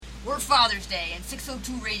We're Father's Day, and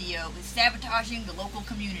 602 Radio is sabotaging the local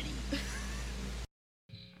community.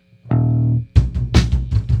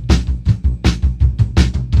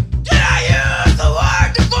 Did I use the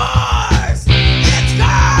word divorce? It's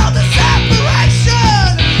called a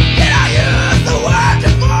separation. Did I use the word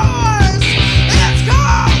divorce? It's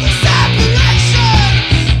called a separation.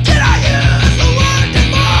 Did I use the word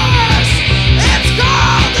divorce? It's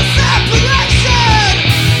called a separation.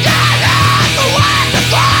 Did I use the word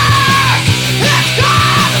divorce? It's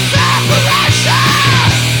called a separation.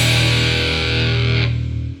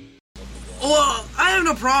 Well, I have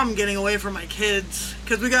no problem getting away from my kids,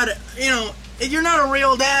 because we got to, you're not a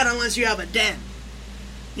real dad unless you have a den,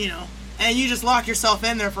 and you just lock yourself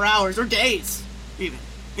in there for hours, or days, even.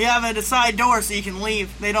 You have a side door so you can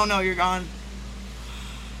leave. They don't know you're gone.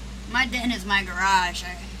 My den is my garage.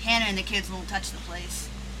 Hannah and the kids won't touch the place.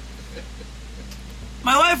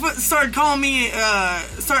 My wife started calling me,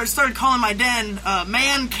 started calling my den,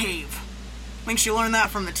 man cave. I think she learned that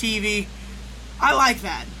from the TV. I like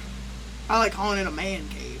that. I like calling it a man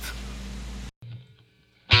cave.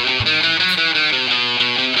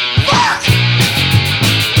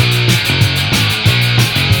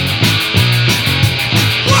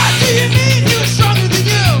 What do you mean he was stronger than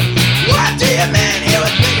you? What do you mean he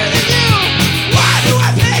was bigger than you? Why do I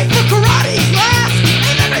pay for karate class?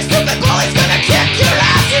 And every stupid bully's gonna kick your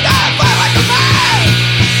ass. You gotta fight like a man.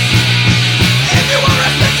 If you want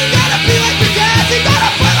respect, you gotta be like your dad. You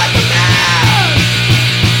gotta fight like a man.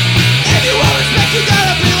 If you want respect, you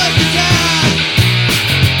gotta be like your dad.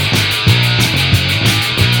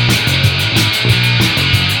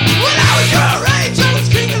 When I was your age, I was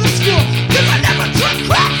king of the school. Cause I never took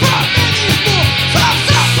crap from any fool. So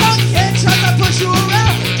punk kid tries to push you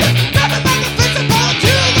around. Just grab it by the fence and pull it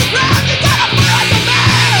to the ground. You gotta play like a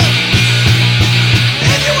man.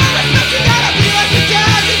 If you want respect, you gotta be like your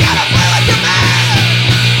dad. You gotta play like a man.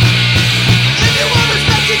 If you want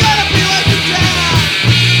respect, you gotta be like your dad.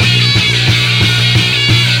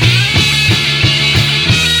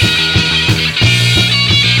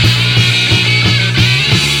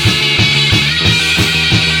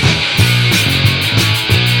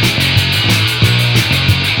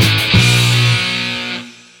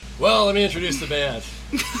 Well, let me introduce the band.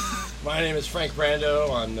 My name is Frank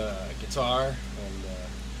Brando on guitar, and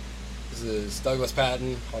this is Douglas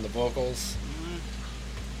Patton on the vocals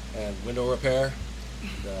and window repair.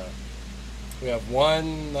 And, we have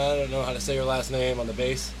Juan, I don't know how to say your last name, on the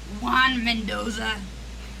bass. Juan Mendoza.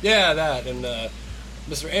 Yeah, that, and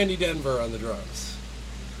Mr. Andy Denver on the drums.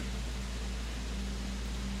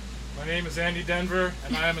 My name is Andy Denver,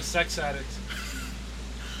 and I am a sex addict.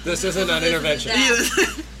 This isn't an intervention.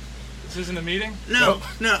 This isn't a meeting? No.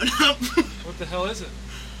 What the hell is it?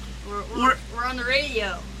 We're on the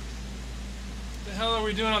radio. What the hell are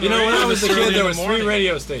we doing on the You know, radio when I was a this early kid, in there the was 3 morning?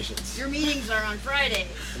 radio stations, Your meetings are on Fridays.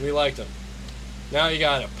 and we liked them. Now you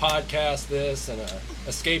got a podcast this and a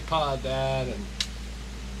escape pod that, and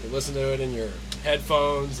you listen to it in your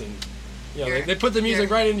headphones, and they put the music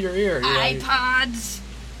right into your ear. iPods.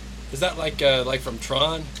 Is that like from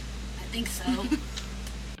Tron? I think so.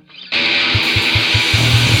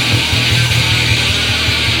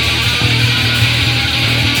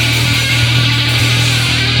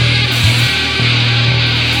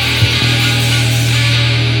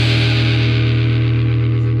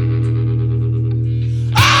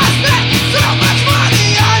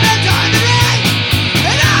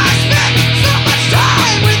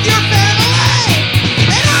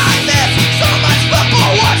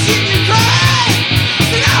 Watching you cry,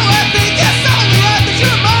 so now I think it's only right.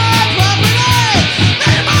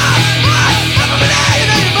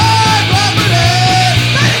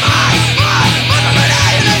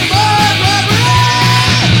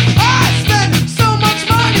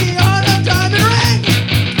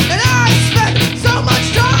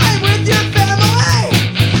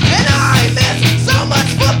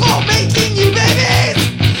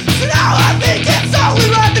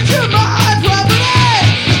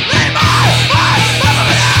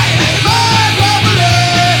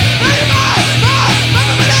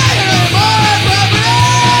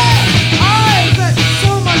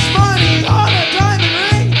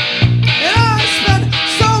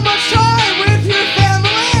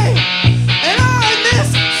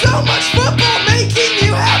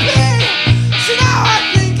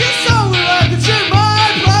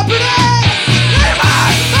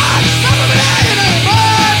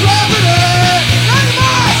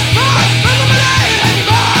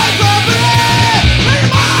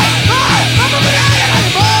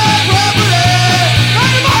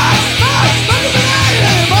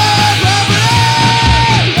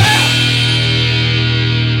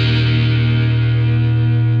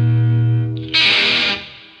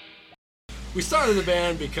 started the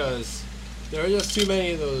band because there were just too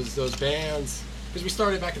many of those bands. Because we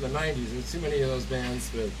started back in the 90s. There was too many of those bands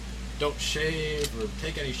that don't shave or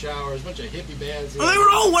take any showers. A bunch of hippie bands. Well, they were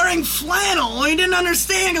all wearing flannel. We didn't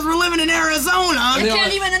understand because we're living in Arizona. I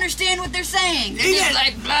can't even understand what they're saying. They're just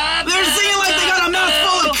like, blah, blah, They're singing like they got a mouth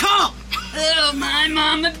full of cum. Oh, my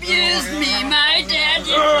mom abused me. My dad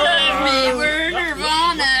didn't love me. We're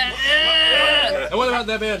Nirvana. And what about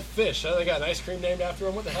that band Fish? They got an ice cream named after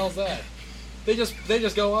them. What the hell's that? They just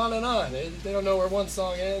go on and on. They don't know where one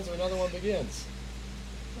song ends or another one begins.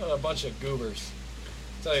 What a bunch of goobers.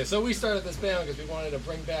 Tell you. So we started this band because we wanted to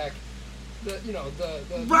bring back the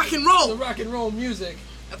Rock and roll. the rock and roll music.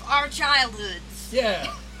 Of our childhoods.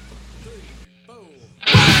 Yeah. Mom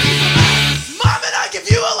and I give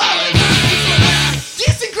you allowance.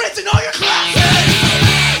 Decent grades in all your classes.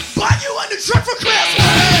 Buy you a new truck for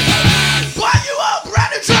Christmas. Buy you a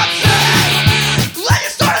brand new truck. Let you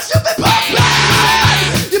start a stupid punk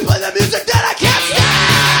band. You play the music that I can't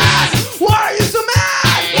stand. Why are you so mad?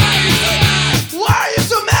 Why are you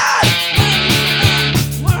so mad?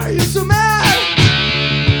 Why are you so mad?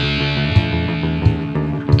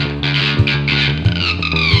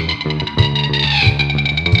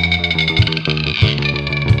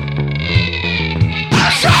 I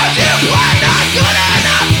showed you why not good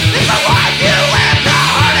enough. If I want you and not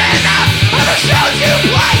hard enough. I showed you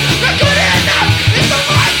why not good enough. If I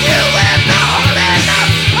want you and not hard enough.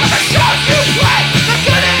 I showed you why not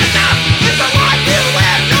good enough. If I want you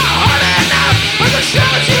and not hard enough. I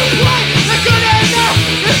showed you why not good enough.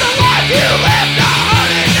 If I want you and not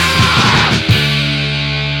hard enough.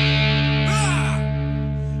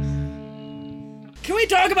 Can we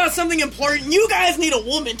talk about something important? You guys need a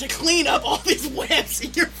woman to clean up all these webs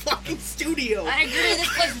in your fucking studio. I agree. This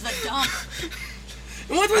place is a dump.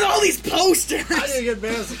 And what's with all these posters? How do you get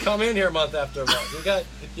bands to come in here month after month?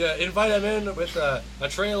 You invite them in with a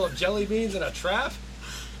trail of jelly beans and a trap?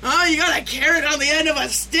 Oh, you got a carrot on the end of a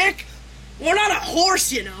stick? We're not a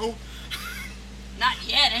horse, you know. Not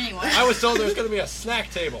yet, anyway. I was told there was going to be a snack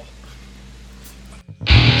table.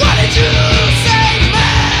 What did you say to me?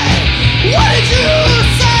 What did you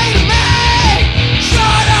say to me?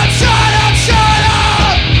 Shut up, shut up, shut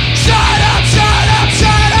up! Shut up, shut up,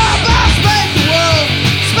 shut up! I'll spank the world!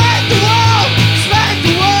 Spank the world! Spank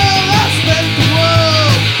the world! I'll spank the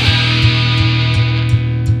world!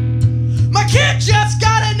 My kid just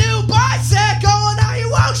got a new bicycle and now he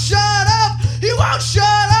won't shut up! He won't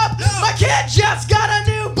shut up! My kid just got a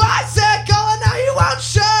new bicycle and now he won't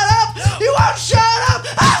shut up! He won't shut up!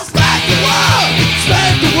 I'll spank the world!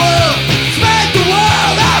 Spank the world! Spank the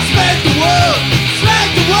world! I'll spank the world! Spank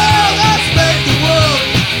the world! I'll spank the world!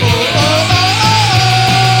 Oh, oh, oh, oh,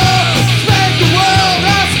 oh! Spank the world!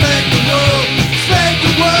 I'll spank the world! Spank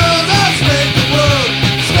the world! I'll spank the world!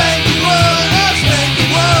 Spank the world! I'll spank the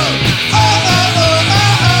world! Oh, oh, oh, oh,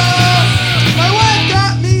 oh! My wife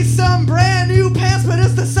got me some brand new pants, but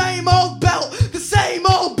it's the same old belt! The same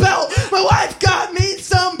old belt! My wife got me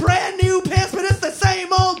some brand new pants, but it's the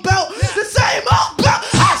same old belt! The same old belt!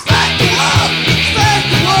 I'll spank the world! Spank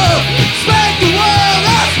the world! Spank the world!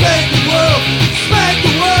 I'll spank the world! Spank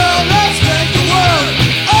the world! I'll spank the world!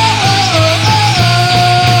 Oh, oh, oh, oh,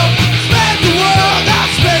 oh! Spank the world!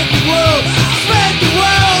 I'll spank the world! Spank the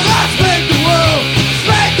world! I'll spank the world!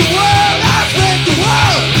 Spank the world! I'll spank the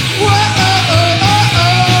world! Whoa, oh, oh, oh,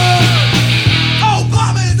 oh!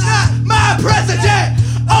 Obama is not my president!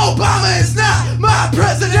 Obama is not my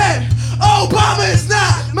president! Obama is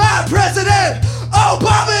not my president!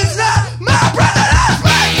 Obama is not my president!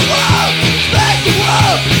 Spank the world! Spank the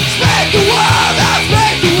world! Spank the world! I'll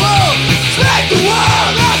spank the world! Spank the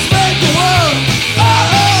world! I'll spank the world! Oh,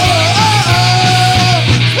 oh, oh, oh, oh!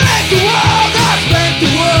 Spank the world! I'll spank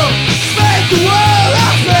the world! Spank the world!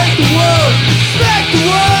 I'll spank the world! Spank the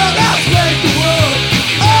world! I'll spank the world!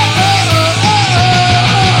 Oh, oh, oh, oh,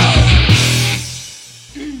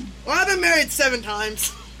 oh! Well, I've been married 7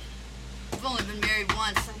 times. I've only been married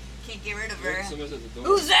once. I can't get rid of her. Someone's at the door.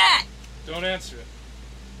 Who's that? Don't answer it.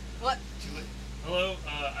 What? Hello,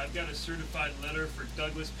 I've got a certified letter for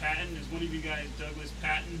Douglas Patton. Is one of you guys Douglas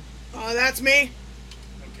Patton? Oh, that's me.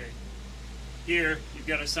 Okay. Here, you've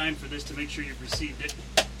got to sign for this to make sure you've received it.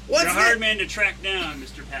 What's You're a hard thi- man to track down,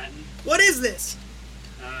 Mr. Patton. What is this?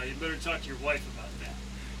 You better talk to your wife about that.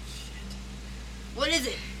 What is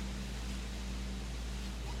it?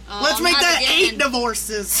 Let's make not that again. 8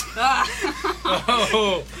 divorces.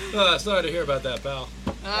 Oh, sorry to hear about that, pal.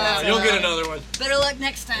 You'll get another one. Better luck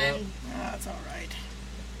next time. Yep. That's all right.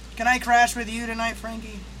 Can I crash with you tonight,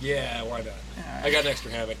 Frankie? Yeah, why not? I got an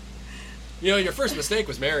extra hammock. You know, your first mistake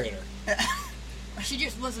was marrying her. She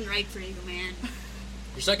just wasn't right for you, man.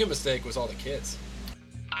 Your second mistake was all the kids.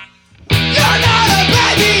 You're not a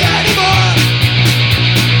baby anymore,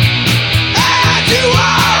 and you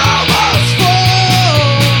are almost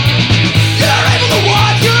full. You're able to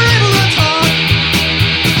walk, you're able to talk.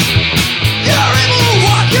 You're able to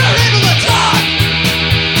walk, you're able to talk.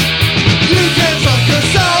 You can tuck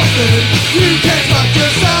yourself in, you can tuck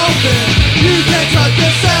yourself in, you can tuck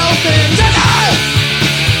yourself in tonight.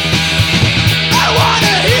 I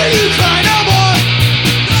wanna hear you cry no more.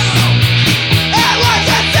 And like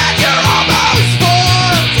I said, you're almost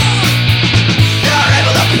full. You're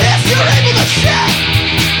able to piss, you're able to shit.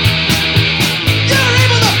 You're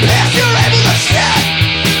able to piss, you're able to shit.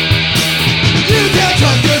 You can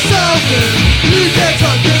tuck yourself in, you can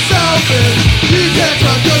tuck yourself in, you can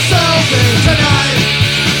tuck yourself in tonight.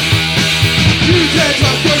 You can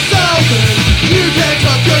tuck yourself in, you can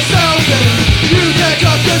tuck yourself in, you can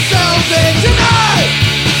tuck yourself in tonight.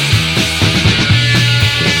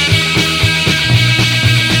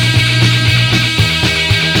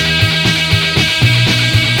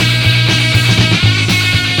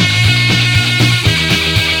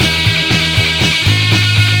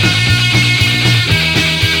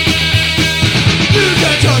 You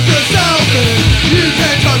can tuck yourself in, you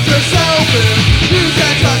can tuck yourself in, you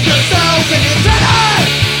can tuck yourself in tonight.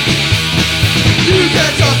 You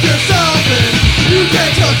can tuck yourself in, you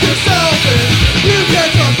can tuck yourself in, you can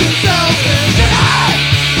tuck yourself in tonight.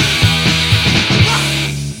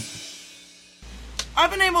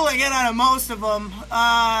 I've been able to get out of most of them.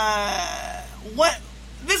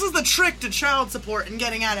 This is the trick to child support and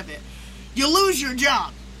getting out of it. You lose your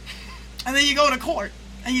job, and then you go to court,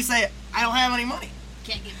 and you say, I don't have any money.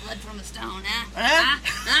 Can't get blood from a stone, huh?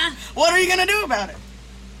 Huh? What are you going to do about it?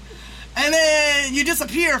 And then you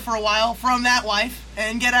disappear for a while from that wife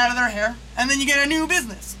and get out of their hair, and then you get a new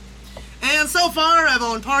business. And so far, I've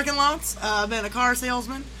owned parking lots, I've been a car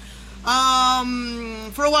salesman. For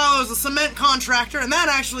a while, I was a cement contractor, and that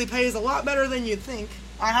actually pays a lot better than you'd think.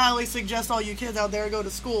 I highly suggest all you kids out there go to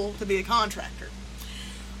school to be a contractor.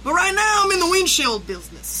 But right now, I'm in the windshield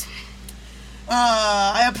business.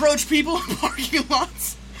 I approach people in parking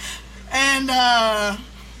lots, and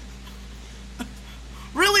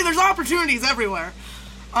really, there's opportunities everywhere.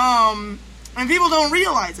 And people don't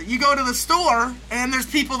realize it. You go to the store, and there's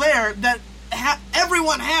people there that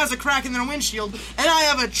everyone has a crack in their windshield, and I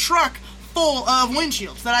have a truck full of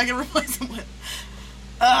windshields that I can replace them with.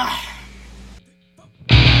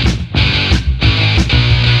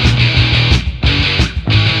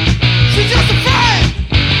 She's just a friend.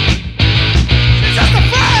 She's just a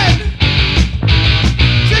friend.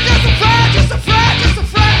 She's just a friend, just a friend, just a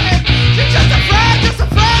friend. She's just a friend, just a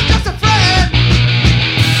friend, just a friend.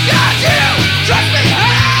 Don't you trust me,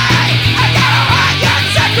 honey? I got a hot young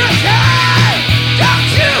secretary.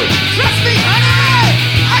 Don't you trust me, honey?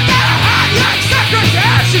 I got a hot young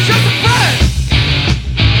secretary. She's just a friend.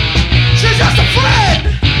 She's just a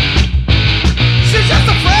friend. She's just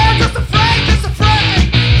a friend, just a friend, just a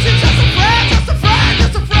friend. She's just a friend, just a friend,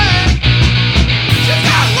 just a friend. She's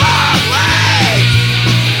got long legs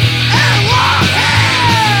and long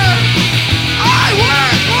hair. I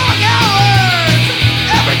work long hours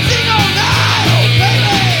every single night, oh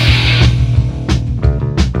baby.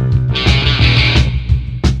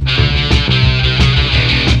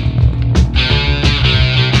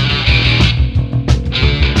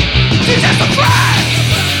 She's just a friend.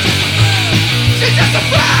 She's just a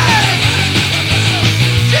friend.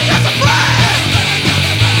 She's just a friend.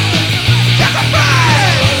 Just a friend.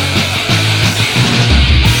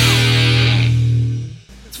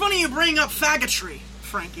 It's funny you bring up faggotry,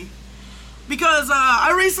 Frankie, because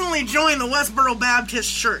I recently joined the Westboro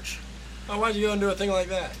Baptist Church. Oh, why'd you go and do a thing like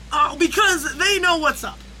that? Because they know what's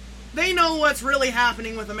up. They know what's really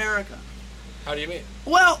happening with America. How do you mean?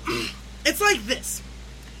 Well, it's like this.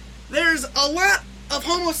 There's a lot of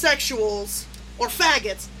homosexuals or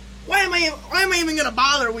faggots. Why am I even going to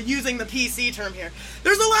bother with using the PC term here?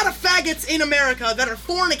 There's a lot of faggots in America that are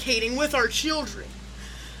fornicating with our children.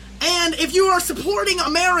 And if you are supporting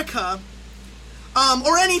America,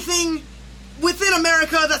 or anything within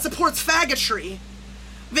America that supports faggotry,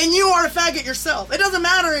 then you are a faggot yourself. It doesn't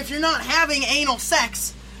matter if you're not having anal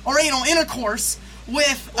sex or anal intercourse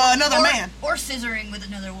with another man. Or scissoring with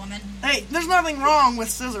another woman. Hey, there's nothing wrong with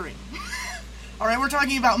scissoring. Alright, we're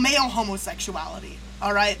talking about male homosexuality.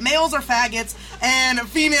 Alright, males are faggots and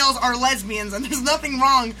females are lesbians, and there's nothing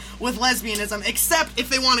wrong with lesbianism except if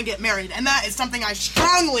they want to get married, and that is something I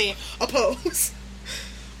strongly oppose.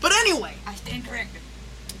 But anyway, I stand corrected.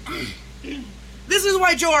 this is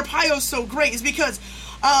why Joe Arpaio's so great, is because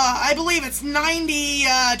I believe it's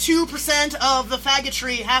 92% of the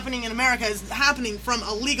faggotry happening in America is happening from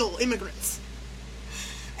illegal immigrants.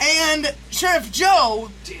 And Sheriff Joe...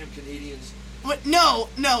 Damn Canadians. What? No,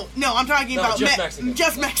 I'm talking about... just Mexicans.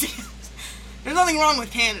 Just Mexicans. There's nothing wrong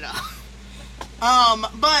with Canada.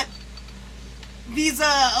 But these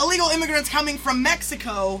illegal immigrants coming from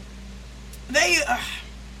Mexico, they...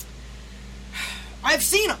 I've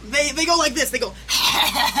seen them. They go like this. They go...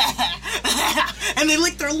 and they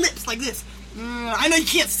lick their lips like this. I know you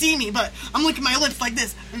can't see me, but I'm licking my lips like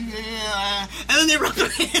this. And then they rub their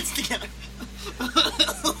hands together.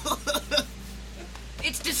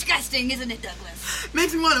 It's disgusting, isn't it, Douglas?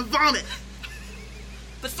 Makes me want to vomit.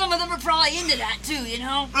 But some of them are probably into that, too, you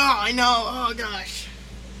know? Oh, I know. Oh, gosh.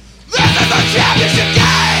 This is the championship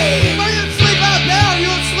game! Are you asleep out there? Are you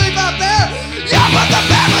asleep out there? You put the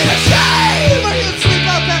family to shame! Are you asleep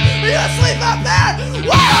out there? Are you asleep out there?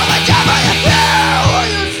 Why all the devil you feel? Are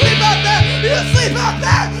you asleep out there? Are you asleep out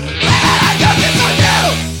there? Man, I got this on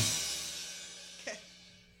you!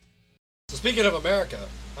 So speaking of America,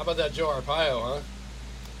 how about that Joe Arpaio, huh?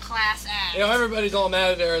 Class act. You know, everybody's all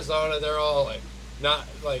mad at Arizona. They're all like, not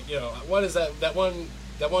like, you know, what is that one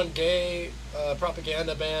gay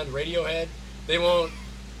propaganda band, Radiohead? They won't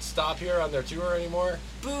stop here on their tour anymore.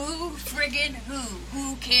 Boo friggin' who?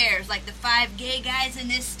 Who cares? Like the 5 gay guys in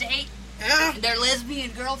this state? Yeah. And their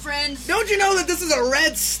lesbian girlfriends? Don't you know that this is a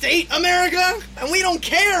red state, America? And we don't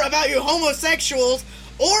care about you homosexuals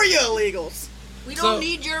or you illegals. We don't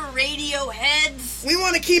need your radio heads. We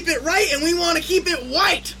want to keep it right, and we want to keep it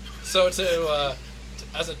white. So as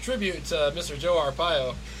a tribute to Mr. Joe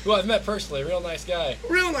Arpaio, who I've met personally, a real nice guy.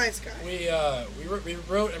 Real nice guy. We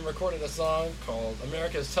wrote and recorded a song called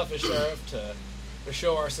 "America's Toughest Sheriff" to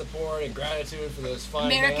show our support and gratitude for those fine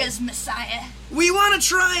America's bands. Messiah. We want to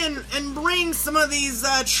try and bring some of these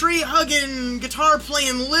tree-hugging,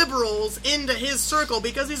 guitar-playing liberals into his circle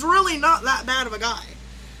because he's really not that bad of a guy.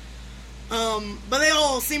 But they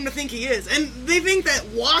all seem to think he is. And they think that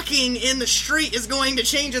walking in the street is going to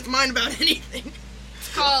change his mind about anything.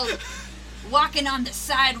 It's called walking on the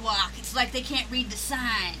sidewalk. It's like they can't read the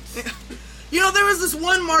signs. You know, there was this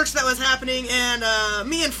one march that was happening, and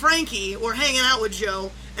me and Frankie were hanging out with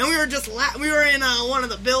Joe, and we were just we were in one of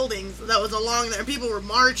the buildings that was along there, and people were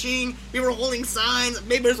marching, people were holding signs,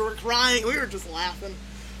 babies were crying, we were just laughing.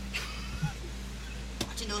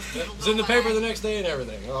 Watching those people It's go in the by. paper the next day and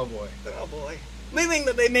everything. Oh boy. Oh boy. They think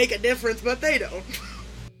that they make a difference, but they don't.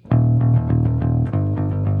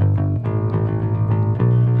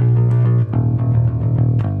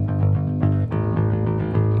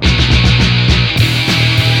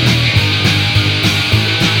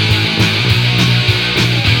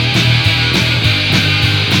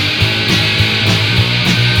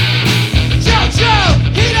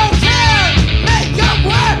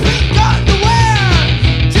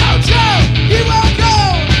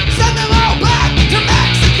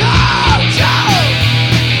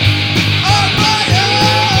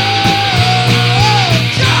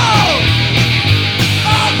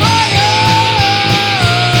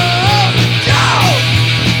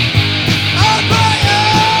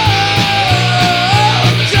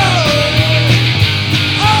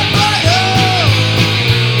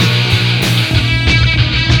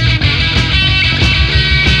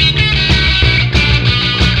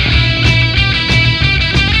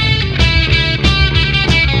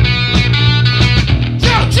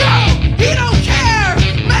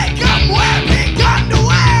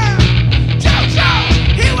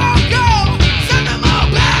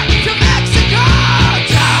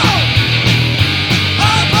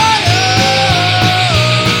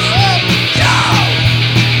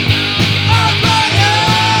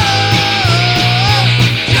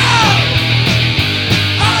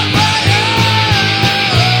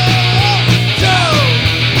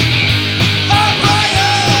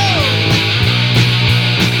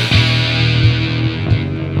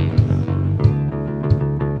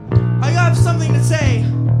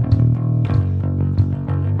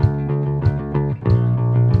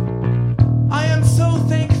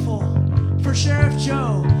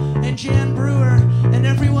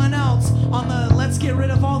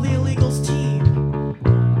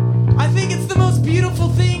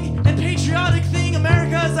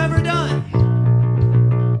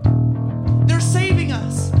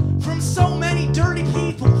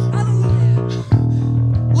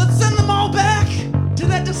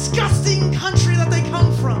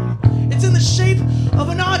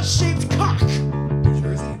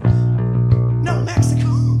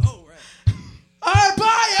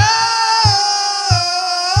 Arpaio!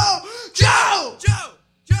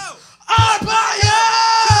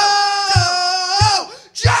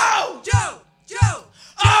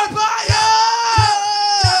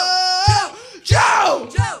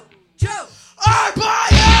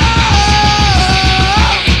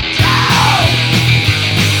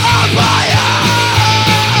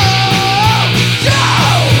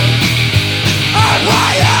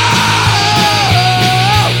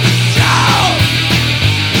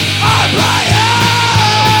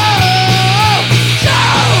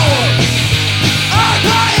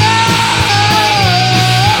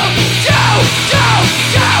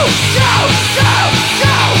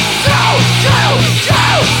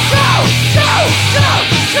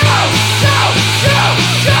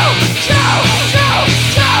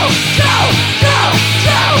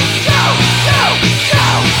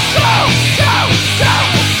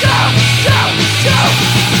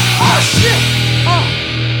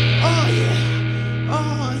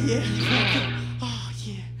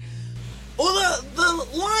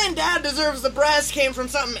 deserves the breast came from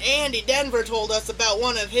something Andy Denver told us about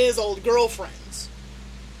one of his old girlfriends.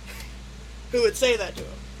 Who would say that to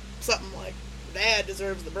him? Something like, Dad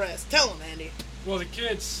deserves the breast. Tell him, Andy. Well, the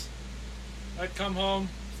kids, I'd come home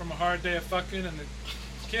from a hard day of fucking, and the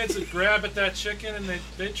kids would grab at that chicken, and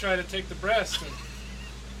they'd try to take the breast. And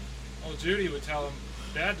old Judy would tell him,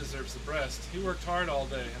 Dad deserves the breast. He worked hard all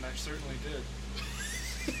day, and I certainly did.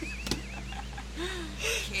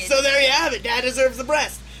 So there you have it. Dad deserves the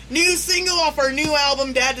breast. New single off our new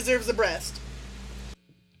album, Dad Deserves the Breast.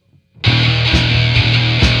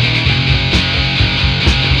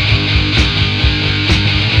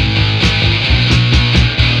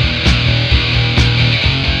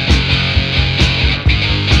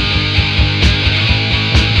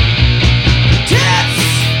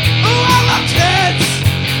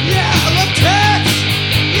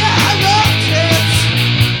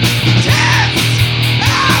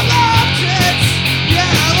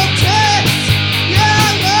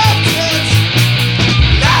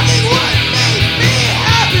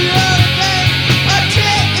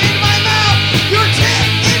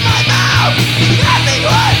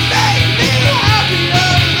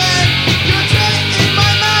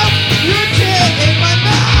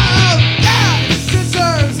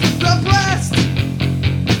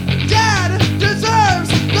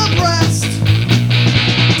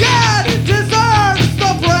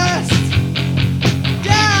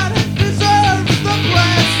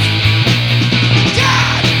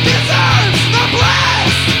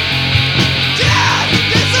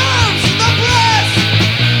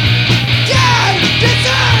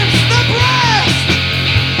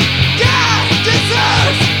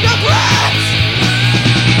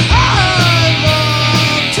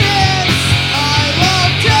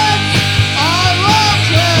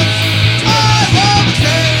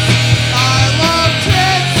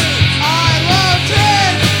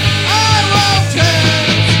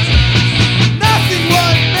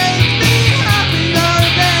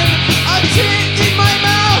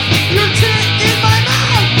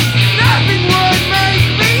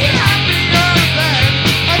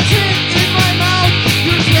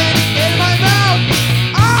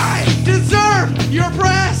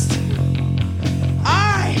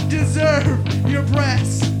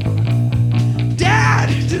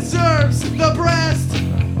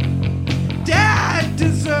 Dad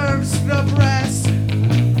deserves the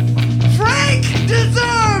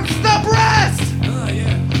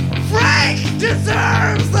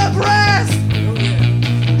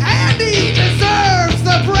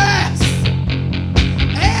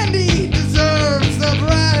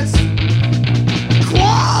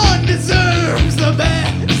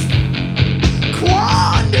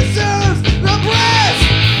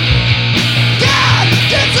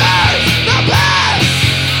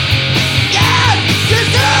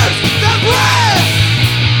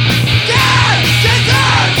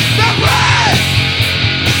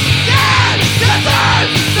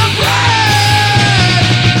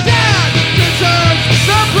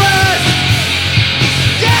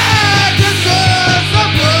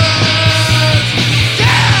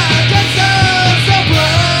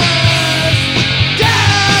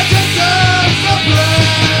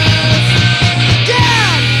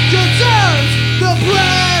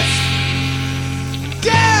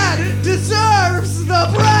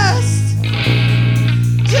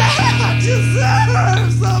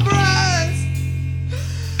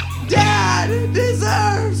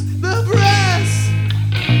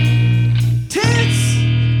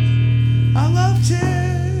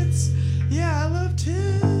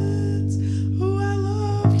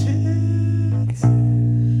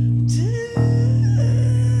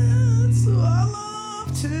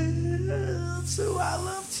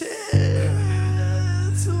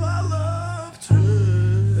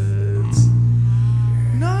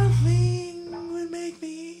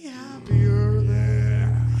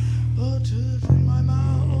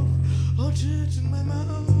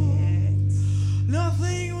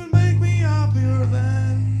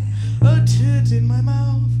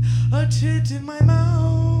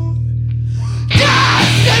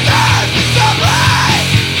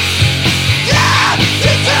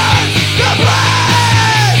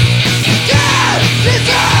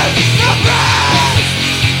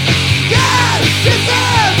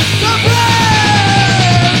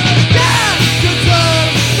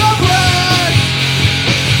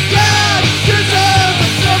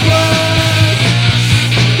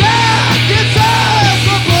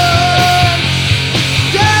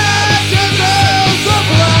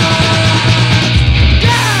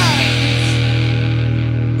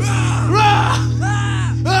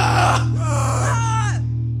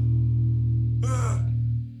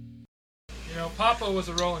uncle was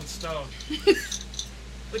a Rolling Stone.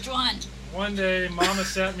 Which one? One day, Mama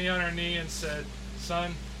sat me on her knee and said,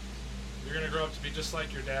 "Son, you're gonna grow up to be just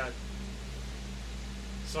like your dad."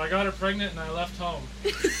 So I got her pregnant and I left home.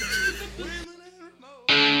 It's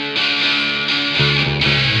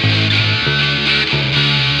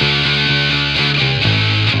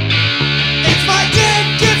my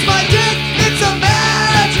dick, it's a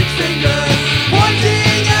magic finger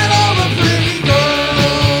pointing at all the pretty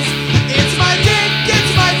girls. It's my dick,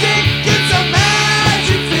 it's a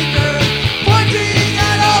magic finger pointing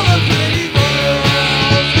at all the pretty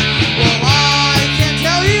girls. Well, I can't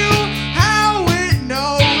tell you how it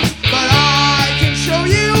knows, but I can show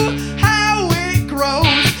you how it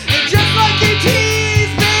grows. And just like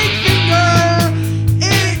E.T.'s big finger,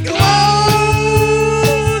 it glows.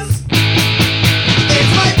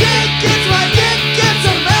 It's my dick, it's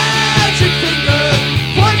a magic finger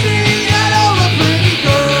pointing at all the pretty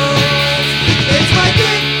girls. It's my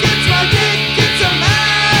dick, it's a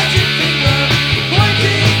magic finger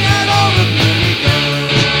pointing at all the pretty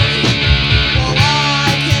girls. Well,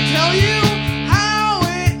 I can't tell you how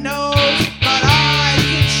it knows, but I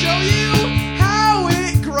can show you how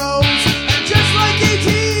it grows. And just like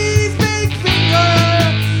E.T.'s big finger,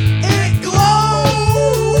 it glows.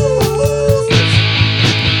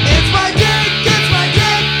 It's my dick, it's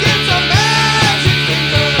a magic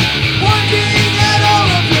finger pointing at all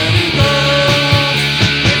the pretty girls.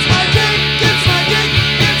 It's my dick, it's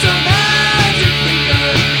a magic finger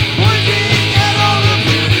pointing at all the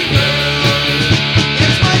pretty girls.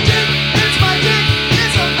 It's my dick,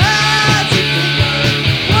 it's a magic finger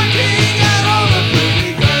pointing at all the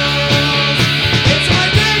pretty girls. It's my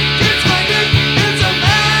dick, it's a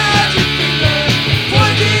magic finger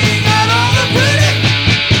pointing at all the pretty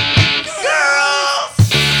girls.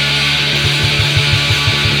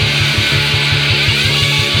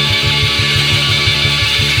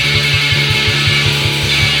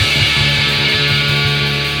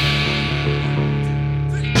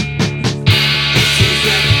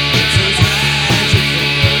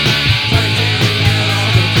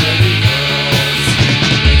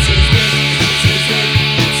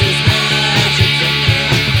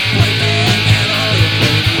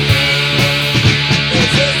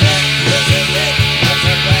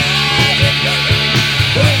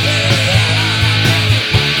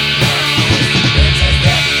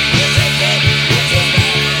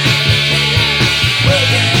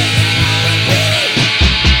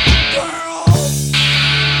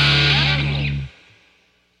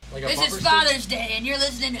 Like a This bumper is sticker? Father's Day, and you're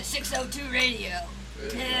listening to 602 Radio.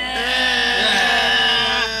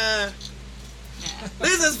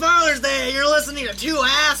 This is Father's Day, and you're listening to two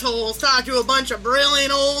assholes talk to a bunch of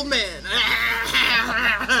brilliant old men.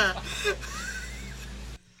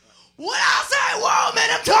 When I say woman,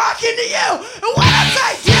 I'm talking to you. And when I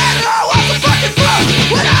say dinner, I want some fucking food.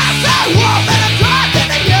 When I say woman, I'm talking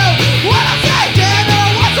to you. When I say dinner,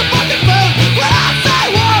 I want some fucking food. When I say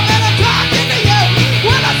woman, I'm talking to you.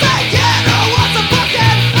 When I say dinner, I want some fucking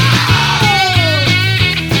food.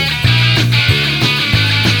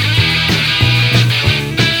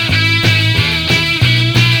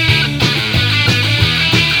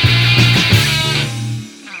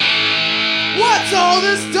 What's all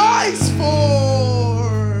this dice for?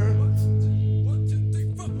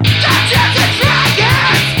 Dungeons and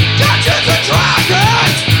Dragons!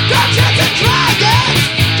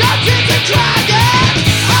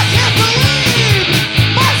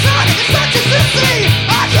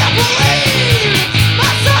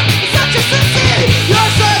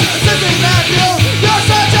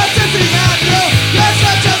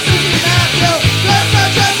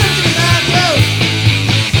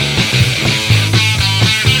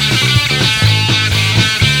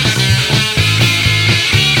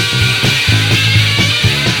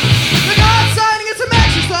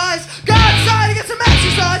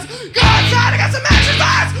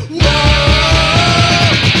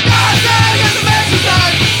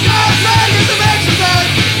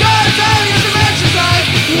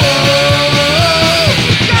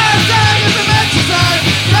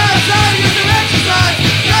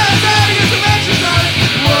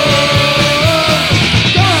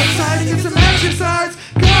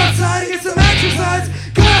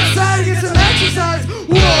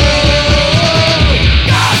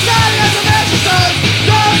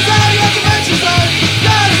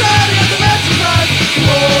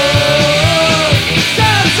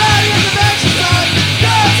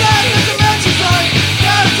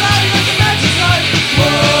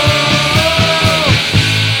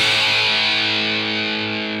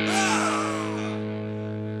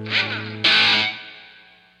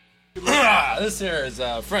 here is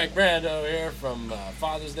Frank Brando here from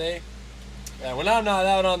Father's Day. And when I'm not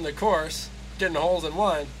out on the course getting holes in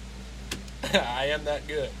one, I am that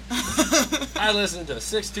good. I listen to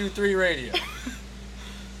 623 radio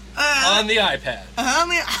on the iPad. On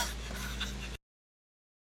the